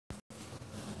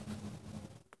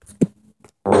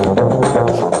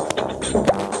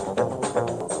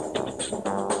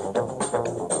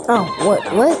Oh,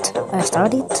 what? I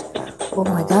started? Oh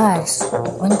my gosh,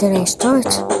 when did I start?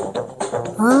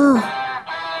 Oh,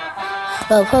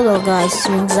 hello guys, it's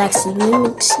me, Zaxy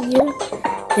Linux here,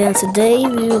 and today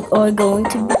we are going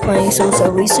to be playing some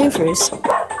Subway Surfers.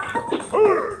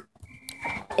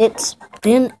 It's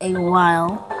been a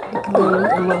while, like literally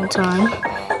a long time,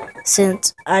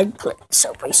 since I played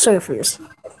Subway Surfers.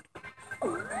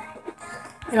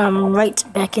 And I'm right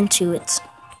back into it.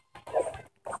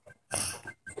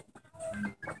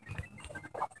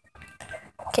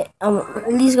 Okay, I'm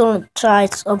at least gonna try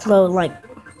to upload like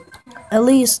at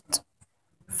least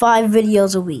 5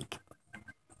 videos a week.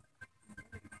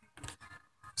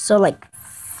 So like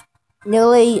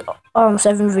nearly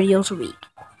 7 videos a week.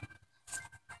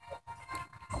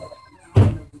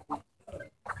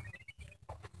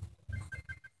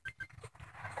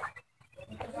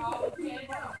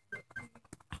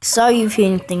 Sorry if you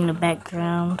hear anything in the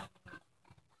background.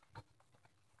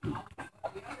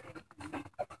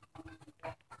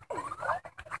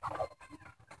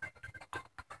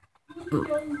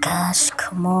 Gosh,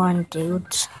 come on,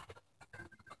 dudes.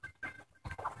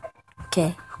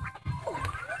 Okay.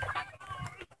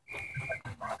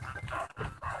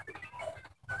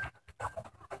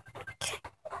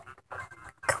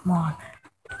 Come on.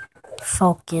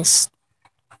 Focus.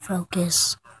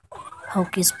 Focus.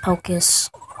 Hocus pocus.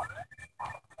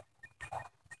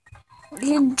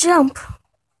 You jump.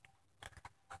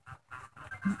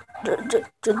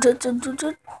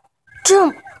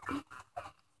 Jump.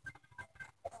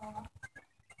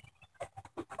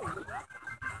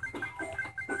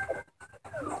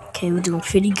 Okay, we're doing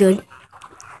pretty good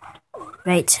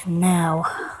right now.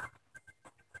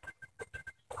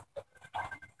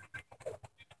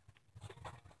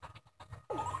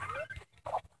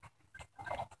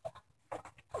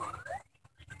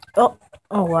 Oh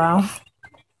wow.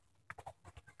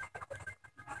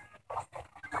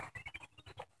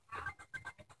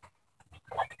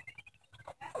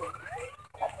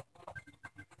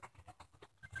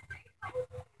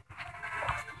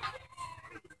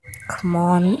 Come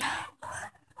on.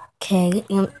 Okay,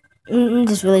 I'm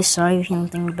just really sorry if you hear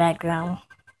anything in the background.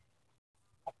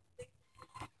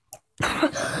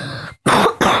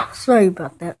 Sorry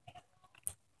about that.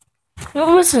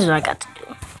 This is what I got to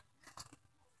do.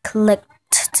 Collect.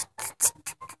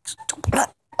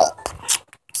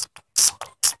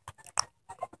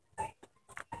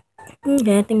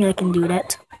 Okay, I think I can do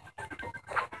that.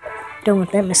 Done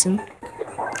with that mission.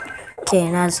 Okay,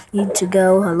 and I just need to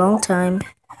go a long time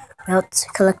without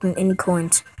collecting any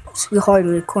coins. It's really hard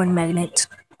with a coin magnet.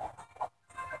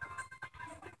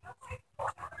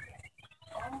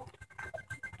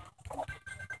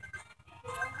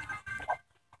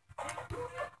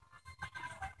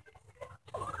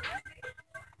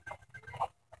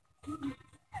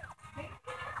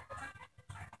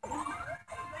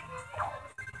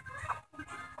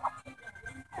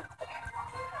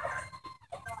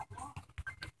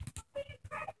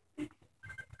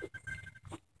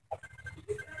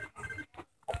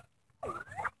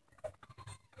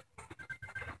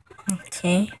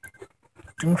 Okay,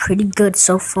 doing pretty good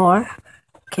so far.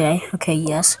 Okay,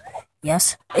 yes,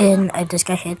 and I just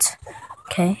got hit.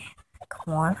 Okay,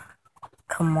 come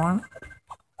on.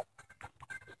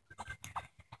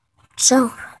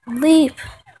 Jump, leap,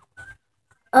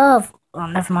 of. Oh,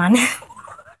 never mind.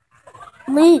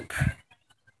 Leap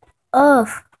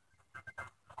of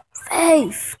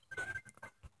faith.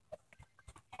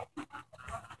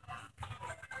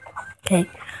 Okay, I'm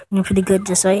doing pretty good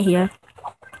just right here.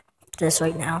 Just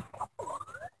right now.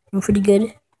 I'm pretty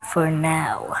good for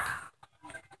now.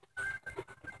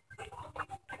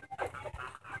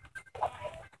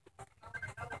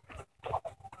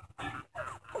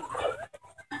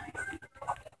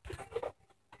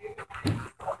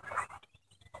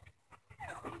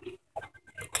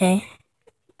 Okay.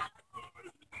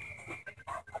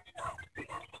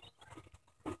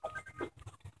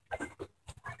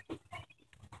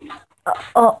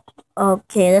 Oh,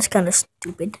 okay, that's kind of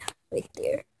stupid right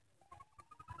there.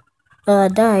 I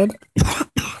died.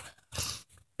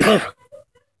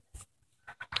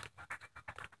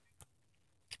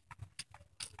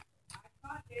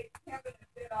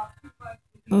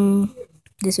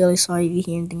 Just really sorry if you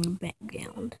hear anything in the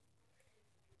background.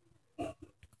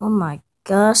 Oh my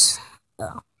gosh.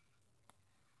 Oh.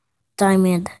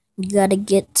 Diamond, you gotta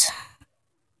get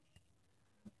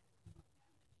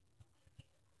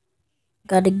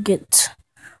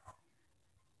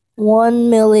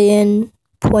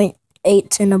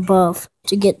 1,000,000.8 and above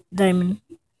to get diamond.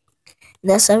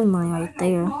 That's 7 million right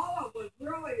there.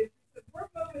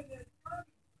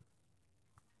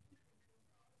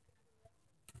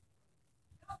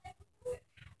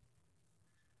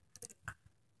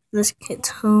 Let's get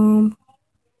home.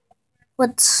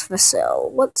 What's for sale?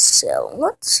 What's sale?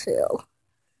 What's sale?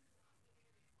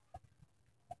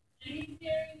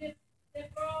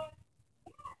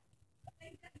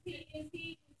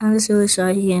 I'm just really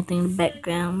sorry you can't think in the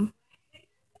background.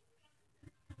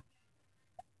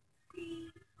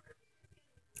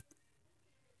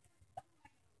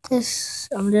 Yeah.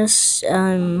 I'm just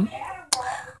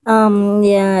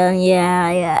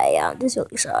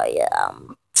really sorry.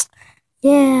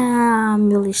 Yeah, I'm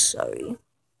really sorry.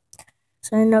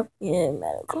 Sign up, yeah,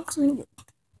 medical clinic.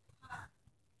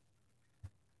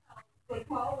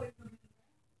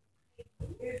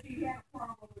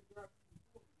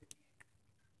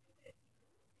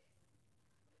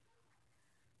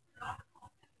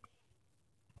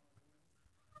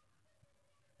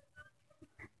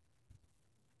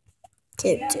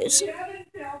 Characters.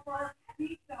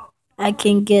 I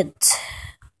can get.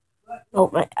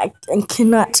 Oh, I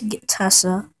cannot get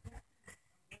Tessa.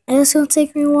 And it's gonna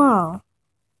take me a while.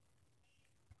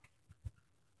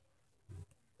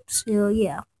 So,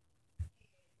 yeah.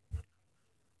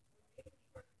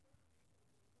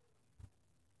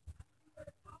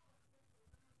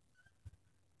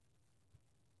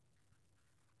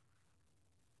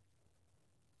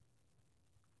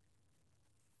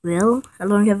 Well, how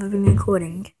long have I been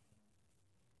recording?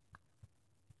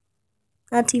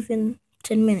 Not even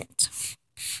 10 minutes.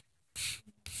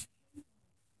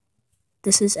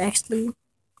 This is actually.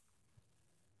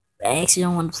 I actually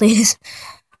don't want to play this.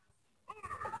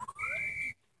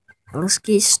 Let's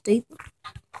get straight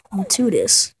into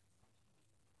this.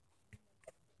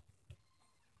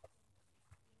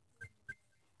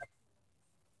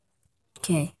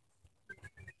 Okay.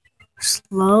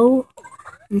 Slow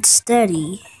and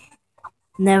steady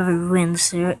never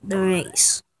wins the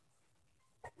race.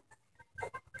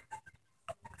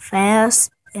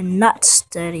 Fast and not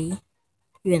steady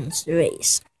wins the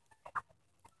race.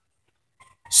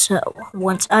 So,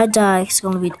 once I die, it's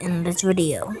gonna be the end of this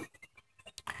video.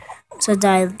 So I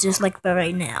die just like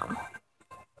right now.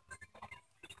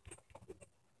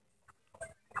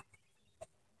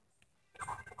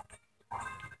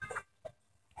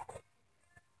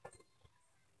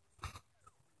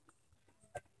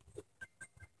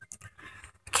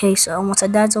 Okay, so once I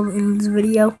die, it's over in this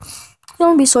video. It's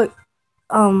gonna be a short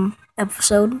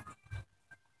episode.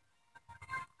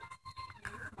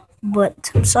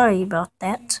 But I'm sorry about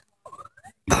that.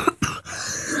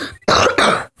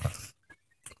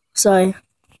 Sorry,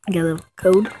 I got a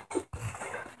code.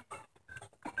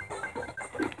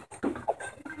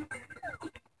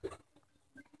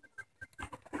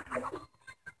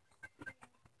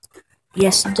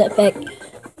 Yes, jetpack.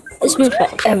 It's been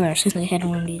forever since I had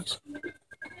one of these.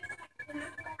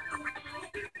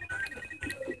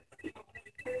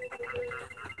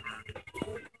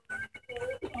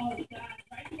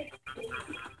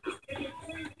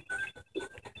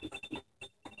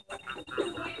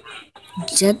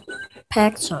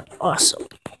 Jetpacks are awesome.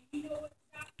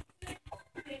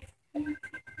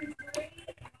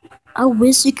 I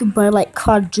wish you could buy like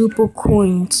quadruple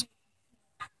coins.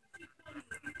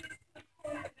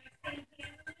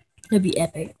 That'd be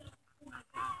epic.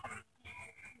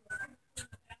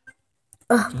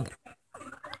 Ugh.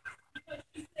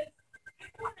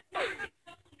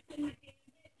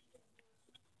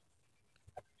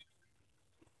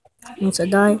 Once I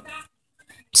die.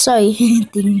 Sorry,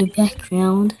 anything in the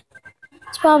background.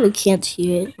 You probably can't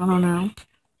hear it. I don't know.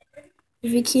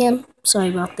 If you can, sorry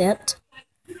about that.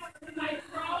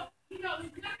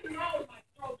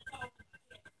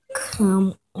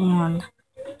 Come on.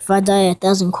 If I die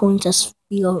 1,000 coins, that's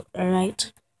feel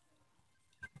alright.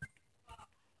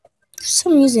 For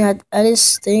some reason, I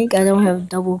just think I don't have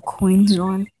double coins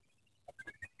on.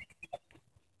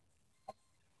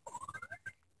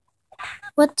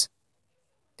 What?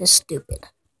 That's stupid.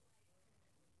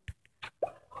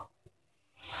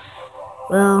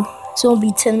 Well, it's gonna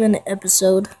be 10-minute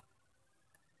episode.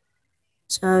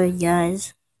 Sorry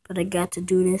guys, but I got to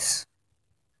do this.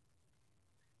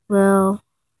 Well,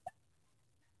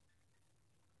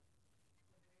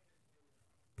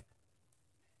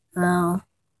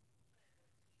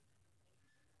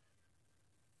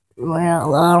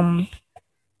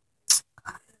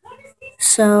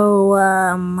 so,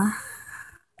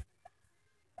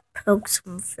 poke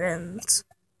some friends.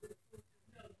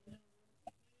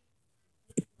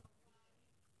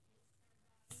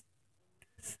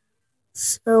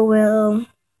 So, well,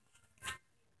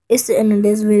 it's the end of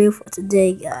this video for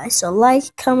today, guys. So,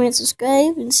 like, comment,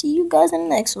 subscribe, and see you guys in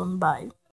the next one. Bye.